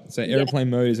comes up. So airplane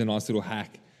mode is a nice little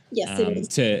hack. Yes, it is.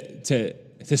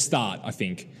 To start, I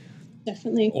think.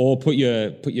 Definitely. Or put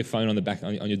your phone on the back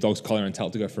on your dog's collar and tell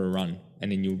it to go for a run,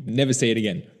 and then you'll never see it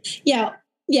again. Yeah.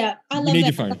 I love you need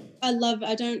that. Your phone.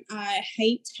 I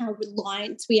hate how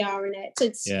reliant we are in it. So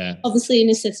it's obviously a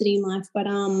necessity in life, but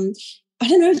I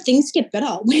don't know, things get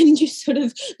better when you sort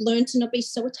of learn to not be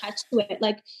so attached to it.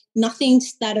 Like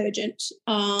nothing's that urgent.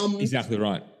 Exactly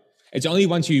right. It's only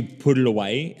once you put it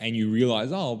away and you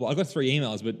realize, I got 3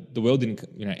 emails, but the world didn't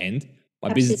end.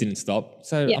 My business didn't stop.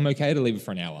 So I'm okay to leave it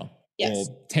for an hour or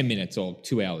 10 minutes or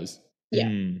 2 hours. Yeah.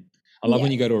 I love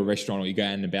when you go to a restaurant or you go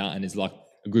out and about and there's like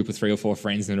a group of 3 or 4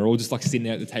 friends and they're all just like sitting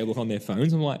there at the table on their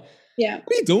phones. I'm like, what are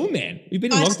you doing, man? We've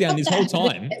been in lockdown this whole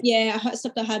time. I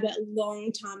stopped the habit a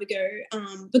long time ago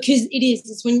because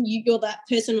it's when you're that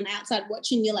person on the outside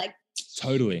watching, you're like,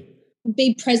 totally.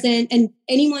 Be present. And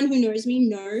anyone who knows me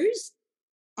knows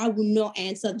I will not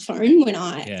answer the phone when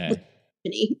I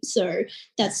so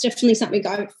that's definitely something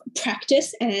I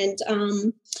practice, and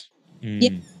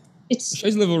it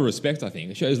shows a level of respect. I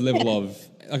think it shows a level of,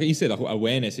 like you said, like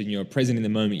awareness, and you're present in the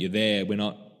moment. You're there. We're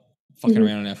not fucking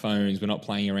around on our phones. We're not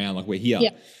playing around. Like we're here.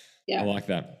 I like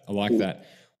that.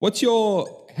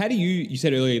 How do you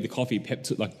said earlier the coffee pep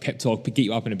talk get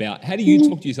you up and about. How do you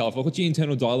talk to yourself? Like, what's your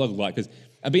internal dialogue like? Because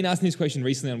I've been asking this question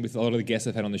recently with a lot of the guests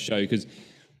I've had on the show, because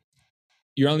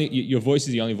your voice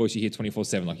is the only voice you hear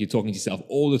 24/7. Like you're talking to yourself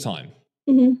all the time.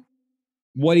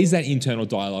 What is that internal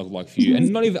dialogue like for you?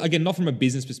 And not from a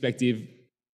business perspective,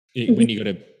 when you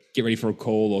got to get ready for a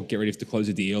call or get ready to close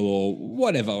a deal or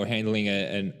whatever, or handling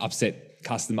an upset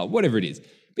customer, whatever it is.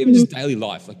 But even just daily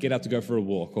life, like get up to go for a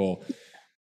walk or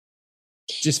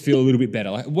just feel a little bit better.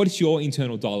 Like, what is your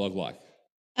internal dialogue like?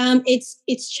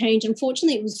 It's changed.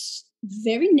 Unfortunately, it was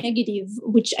very negative,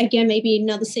 which again maybe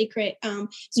another secret.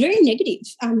 It's very negative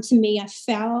to me.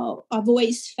 I've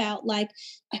always felt like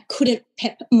I couldn't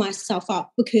pep myself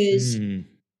up because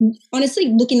honestly,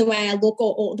 looking the way I look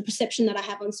or the perception that I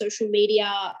have on social media,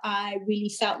 I really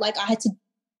felt like I had to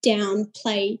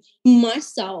downplay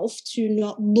myself to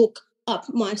not look up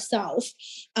myself.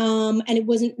 And it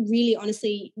wasn't really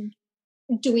honestly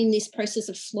doing this process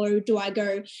of flow. Do I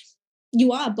go,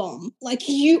 you are a bomb. Like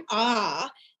you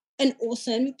are an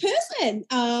awesome person.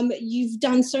 You've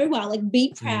done so well. Like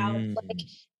be proud. Like,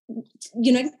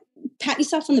 pat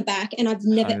yourself on the back. And I've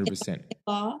never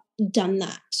ever done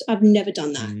that. I've never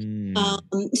done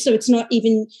that. So it's not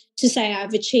even to say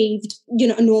I've achieved,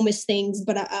 enormous things,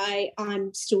 but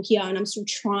I'm still here and I'm still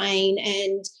trying.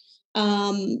 And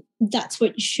that's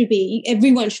what you should be.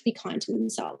 Everyone should be kind to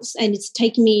themselves. And it's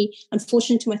taken me,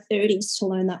 unfortunately, to my 30s to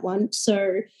learn that one.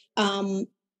 So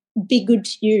be good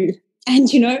to you. And,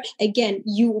 again,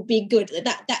 you will be good.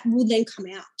 That will then come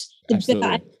out. The better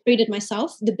I treated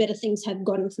myself, the better things have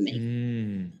gotten for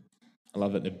me. I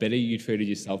love it. The better you treated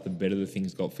yourself, the better the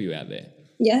things got for you out there.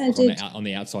 Yeah, it did. On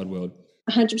the outside world.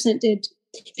 100% did.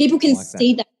 People can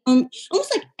see that.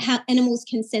 Almost like how animals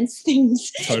can sense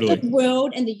things. Totally. The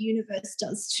world and the universe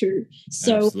does too.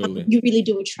 So you really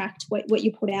do attract what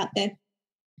you put out there.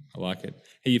 I like it.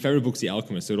 Hey, your favorite book's The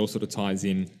Alchemist, so it all sort of ties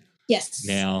in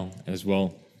now as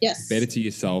well. Yes. Better to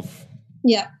yourself.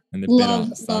 Yeah. And the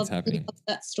better starts happening. Love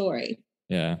that story.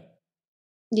 Yeah.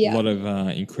 Yeah. A lot of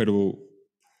incredible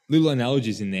little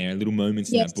analogies in there, little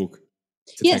moments in that book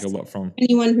to take a lot from.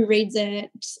 Anyone who reads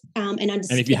it and understands.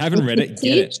 And if you haven't read it,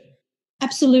 get it.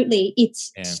 Absolutely.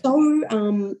 It's so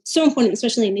important,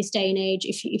 especially in this day and age.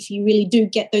 If you really do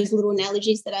get those little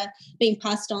analogies that are being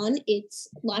passed on, it's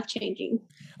life-changing.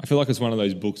 I feel like it's one of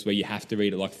those books where you have to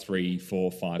read it like 3,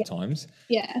 4, 5 times.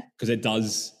 Yeah. Because it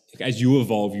does, as you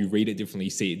evolve, you read it differently,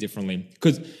 you see it differently.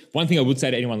 Because one thing I would say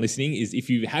to anyone listening is if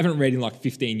you haven't read in like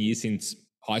 15 years since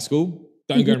high school,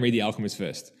 don't go and read The Alchemist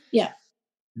first. Yeah.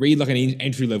 Read like an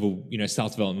entry-level,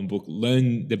 self-development book,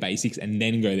 learn the basics and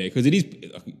then go there. Because it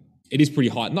is pretty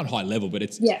high, not high level, but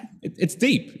it's deep. It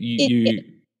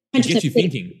gets you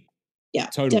thinking. Yeah,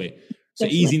 totally. So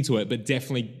ease into it, but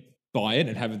definitely buy it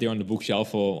and have it there on the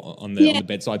bookshelf or on the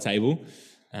bedside table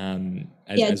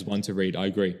as one to read. I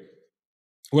agree.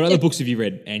 What other books have you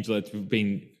read, Angela, that have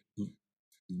been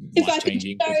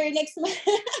life-changing? If I could go next to my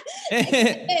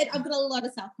I've got a lot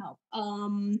of self-help.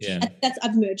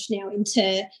 I've merged now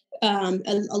into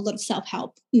a lot of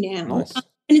self-help now. Nice.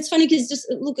 And it's funny because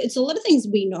it's a lot of things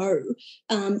we know.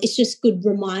 It's just good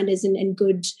reminders and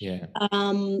good,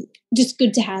 just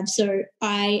good to have. So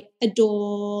I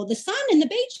adore the sun and the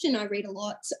beach, and I read a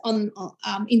lot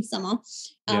in summer.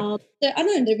 So I don't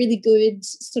know, they're really good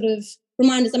sort of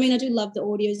reminders. I mean, I do love the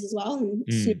audios as well,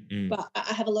 but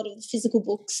I have a lot of the physical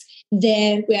books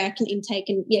there where I can intake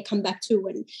and come back to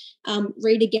and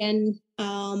read again.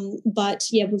 But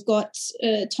we've got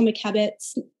Atomic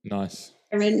Habits. Nice.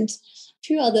 And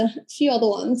few other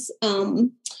ones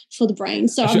for the brain.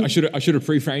 So I should have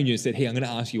pre-framed you and said, hey, I'm going to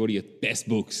ask you what are your best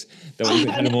books that we can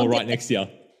have them all right next year.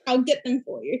 I'll get them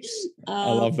for you.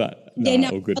 I love that.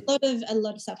 All good. A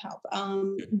lot of self-help.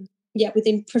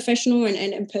 Within professional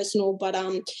and personal, but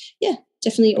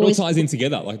definitely. It all ties in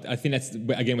together. Like I think that's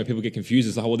again where people get confused.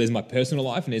 It's like, well, there's my personal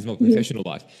life and there's my professional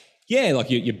life. Yeah,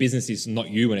 like your business is not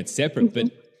you and it's separate,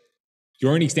 but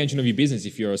you're an extension of your business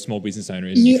if you're a small business owner.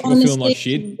 And you if you're feeling like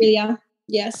shit, really are.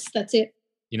 Yes, that's it.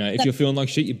 If you're feeling like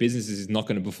shit, your business is not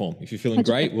going to perform. If you're feeling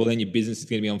great, well, then your business is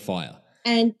going to be on fire.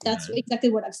 And that's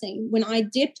exactly what I've seen. When I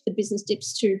dip, the business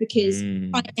dips too, because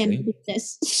I am the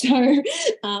business. So,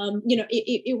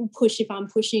 it will push if I'm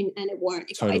pushing, and it won't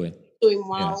if I'm doing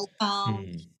well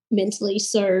mentally.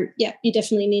 So, you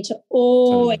definitely need to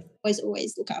always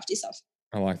look after yourself.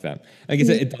 I like that. I guess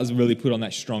it does really put on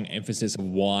that strong emphasis of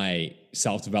why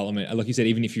self-development, like you said,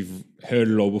 even if you've heard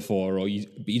it all before or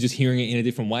you're just hearing it in a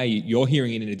different way, you're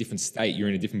hearing it in a different state, you're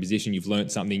in a different position, you've learned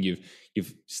something,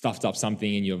 you've stuffed up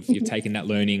something and you've taken that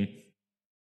learning,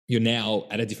 you're now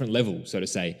at a different level, so to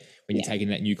say, when you're taking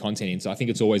that new content in. So I think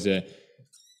it's always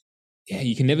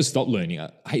you can never stop learning.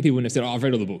 I hate people when they've said, I've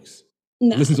read all the books.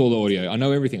 No. Listen to all the audio. I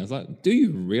know everything. I was like, do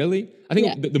you really? I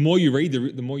think the more you read,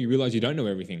 the more you realize you don't know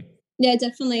everything. Yeah,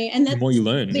 definitely. And that's the more you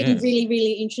learn. Been really,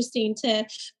 really interesting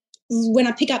when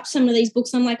I pick up some of these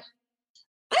books, I'm like,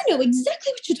 I know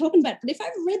exactly what you're talking about, but if I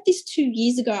read this 2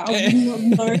 years ago, I would not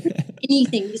know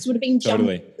anything. This would have been junk for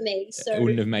me. So it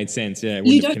wouldn't have made sense. Yeah, it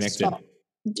wouldn't have connected. Stop.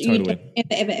 Totally. You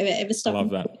don't ever stop I love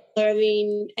that.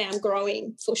 learning and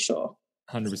growing for sure.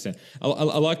 100%.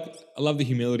 I love the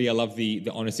humility. I love the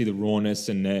honesty, the rawness,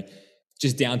 and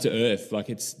just down to earth. Like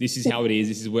this is how it is.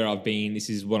 This is where I've been. This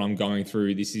is what I'm going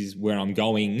through. This is where I'm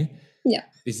going. Yeah.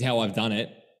 This is how I've done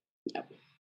it. Yeah.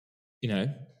 You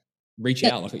know, reach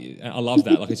out. Like I love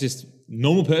that. Like it's just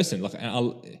normal person. Like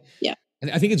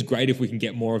I think it's great if we can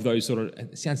get more of those sort of.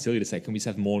 It sounds silly to say, can we just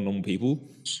have more normal people?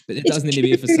 But it doesn't need to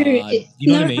be a facade.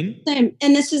 You know what I mean? Same.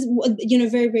 And this is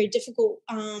very, very difficult.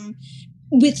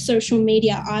 With social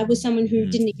media, I was someone who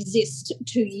didn't exist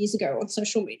 2 years ago on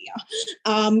social media.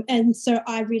 And so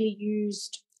I really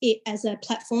used it as a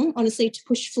platform, honestly, to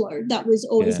push flow. That was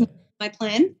always my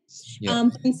plan. Yeah.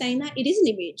 But in saying that, it is an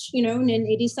image, and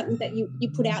it is something that you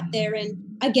put out there, and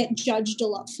I get judged a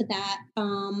lot for that.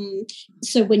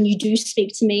 So when you do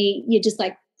speak to me, you're just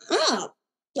like,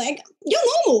 like, you're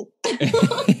normal. Like, you're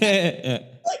all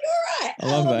right. I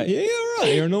love that. Yeah, you're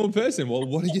right. You're a normal person. Well,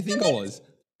 what did you think I was?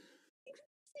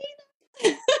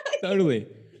 Totally.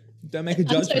 Don't make a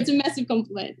judgment. So it's a massive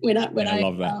compliment when I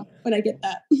love that. When I get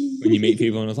that. When you meet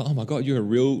people and it's like, oh my God, you're a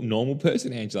real normal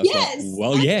person, Angela. Yes. Like,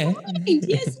 well, yeah.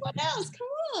 Yes. What else? Come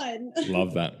on.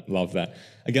 Love that.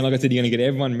 Again, like I said, you're going to get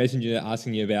everyone messaging you,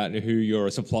 asking you about who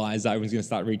your suppliers are. Everyone's going to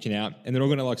start reaching out, and they're all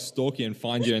going to like stalk you and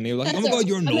find you, and they're like, oh my God,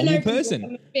 you're a normal person.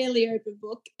 I'm a fairly open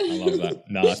book. I love that.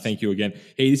 No, thank you again.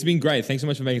 Hey, this has been great. Thanks so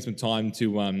much for making some time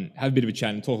to have a bit of a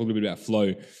chat and talk a little bit about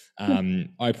flow. I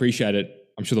appreciate it.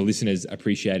 I'm sure the listeners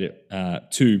appreciate it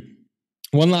too.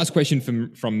 One last question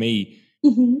from me.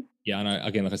 Mm-hmm. Yeah, and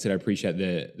again, like I said, I appreciate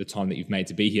the time that you've made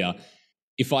to be here.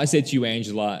 If I said to you,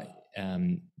 Angela,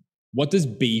 what does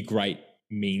be great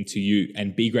mean to you,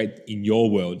 and be great in your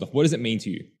world? Like, what does it mean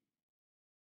to you?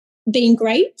 Being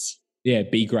great? Yeah,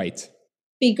 be great.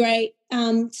 Be great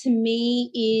to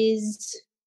me is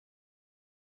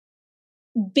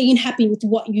being happy with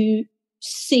what you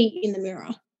see in the mirror.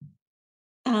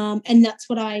 And that's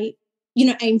what I,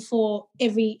 aim for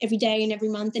every day and every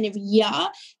month and every year.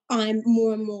 I'm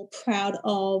more and more proud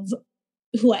of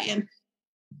who I am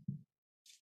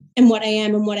and what I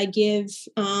am and what I give.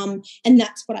 And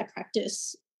that's what I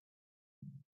practice.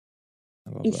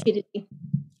 I love Infinity. that.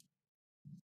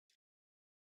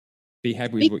 Be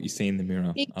happy with what you see in the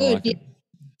mirror. Be I good. like it.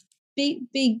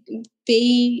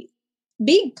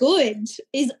 Be good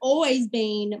is always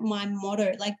been my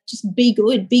motto. Like, just be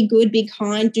good, be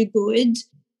kind, do good.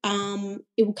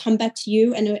 It will come back to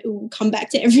you, and it will come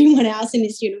back to everyone else in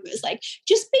this universe. Like,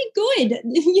 just be good.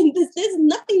 There's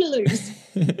nothing to lose.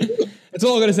 That's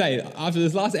all I'm gonna say. After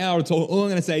this last hour of talk, all I'm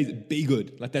gonna say is be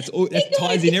good. Like, that's all. That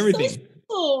ties in everything.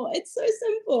 It's so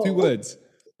simple. 2 words.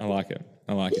 I like it.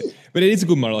 But it is a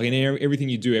good motto. Like, in everything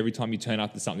you do, every time you turn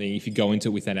up to something, if you go into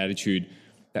it with that attitude,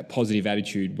 that positive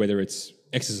attitude, whether it's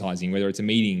exercising, whether it's a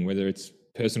meeting, whether it's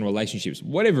personal relationships,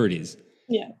 whatever it is.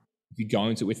 Yeah. If you go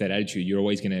into it with that attitude, you're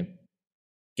always going to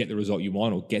get the result you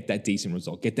want, or get that decent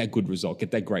result, get that good result,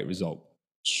 get that great result.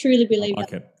 Truly believe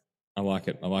that. I like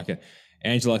it.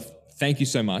 Angela, thank you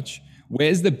so much.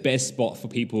 Where's the best spot for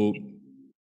people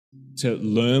to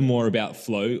learn more about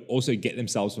flow, also get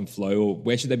themselves from flow, or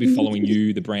where should they be following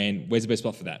you, the brand? Where's the best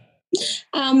spot for that?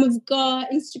 We've got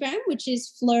Instagram, which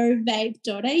is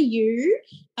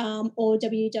flowvape.au, or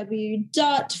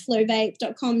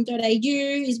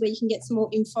www.flowvape.com.au is where you can get some more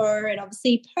info and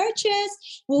obviously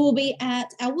purchase. We will be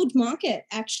at Elwood Market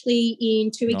actually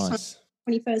in 2 weeks' time.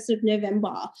 21st of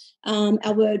November,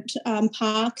 Elwood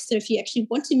Park. So if you actually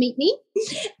want to meet me,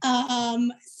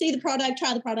 see the product,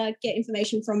 try the product, get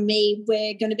information from me,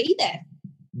 we're going to be there.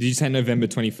 Did you say November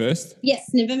 21st? Yes,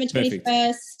 November 21st.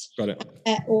 Perfect. Got it.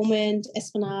 At Ormond,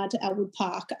 Esplanade, Elwood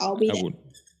Park. I'll be there.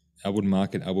 Elwood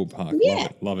Market, Elwood Park. Yeah.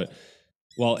 Love it.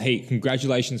 Well, hey,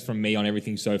 congratulations from me on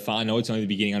everything so far. I know it's only the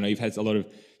beginning. I know you've had a lot of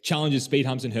challenges, speed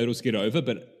humps and hurdles to get over,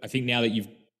 but I think now that you've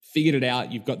figured it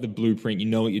out, you've got the blueprint, you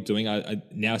know what you're doing.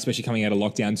 Now, especially coming out of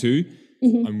lockdown too,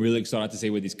 I'm really excited to see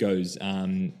where this goes.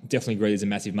 Definitely agree there's a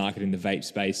massive market in the vape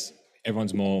space.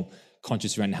 Everyone's more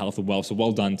conscious around health and wealth. So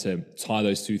well done to tie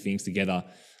those two things together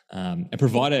and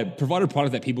provide a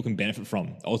product that people can benefit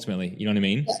from ultimately. You know what I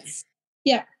mean? Yes.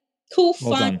 Yeah. Cool,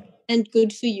 well fun, done. And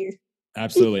good for you.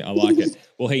 Absolutely. I like it.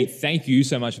 Well, hey, thank you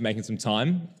so much for making some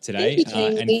time today.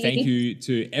 And thank you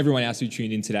to everyone else who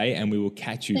tuned in today, and we will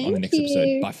catch you on the next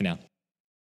episode. Bye for now.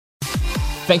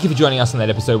 Thank you for joining us on that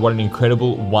episode. What an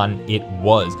incredible one it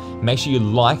was. Make sure you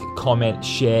like, comment,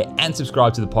 share, and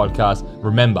subscribe to the podcast.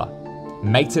 Remember,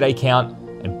 make today count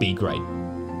and be great.